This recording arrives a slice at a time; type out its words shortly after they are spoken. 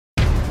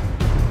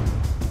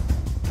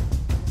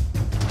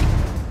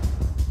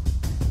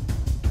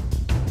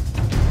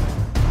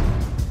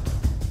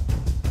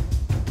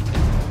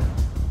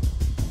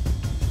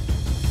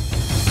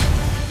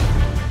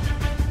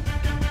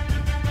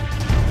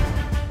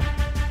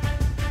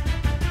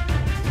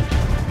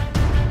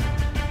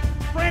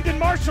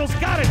Marshall's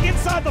got it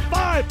inside the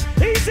 5.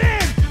 He's in!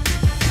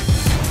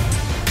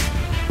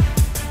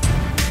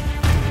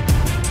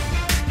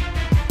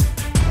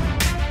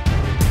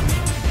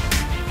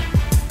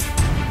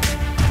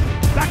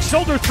 Back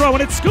shoulder throw,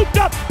 and it's scooped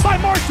up by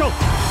Marshall.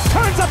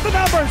 Turns up the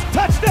numbers.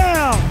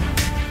 Touchdown!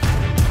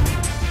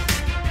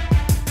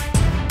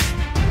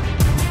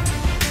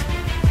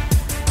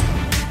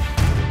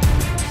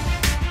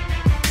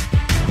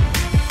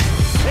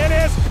 It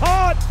is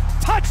caught.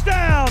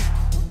 Touchdown!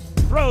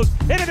 Throws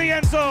into the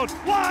end zone.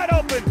 Wide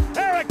open.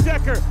 Eric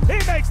Decker. He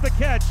makes the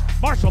catch.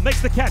 Marshall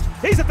makes the catch.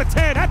 He's at the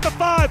 10, at the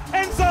 5.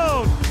 End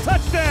zone.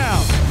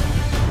 Touchdown!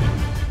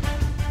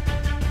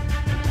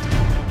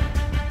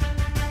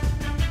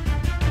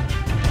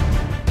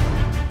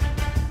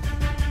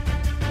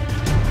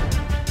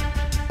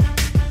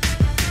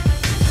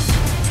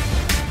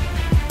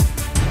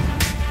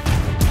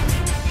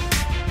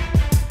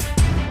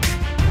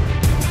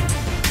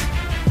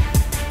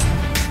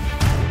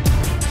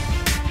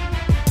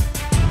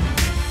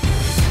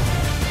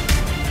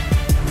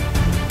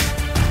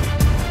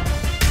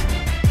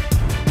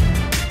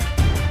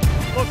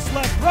 Looks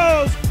left,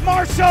 throws,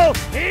 Marshall,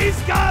 he's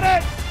got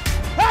it!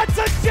 That's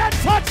a Jet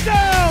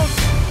touchdown!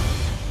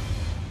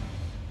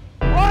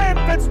 Ryan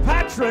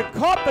Fitzpatrick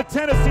caught the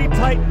Tennessee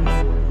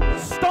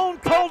Titans stone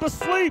cold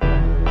asleep.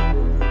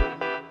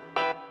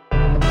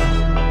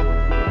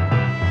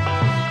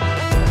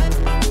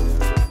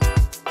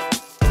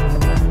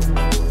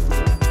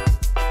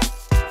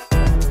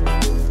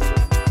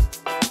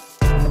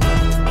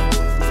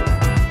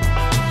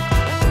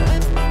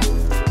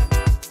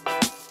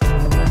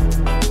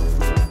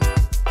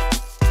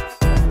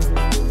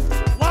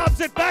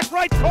 It back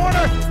right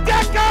corner,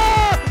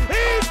 Decker!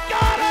 He's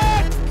got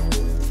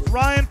it!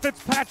 Ryan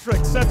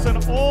Fitzpatrick sets an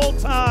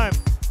all-time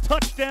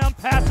touchdown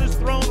passes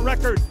thrown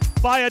record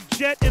by a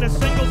Jet in a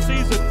single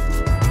season.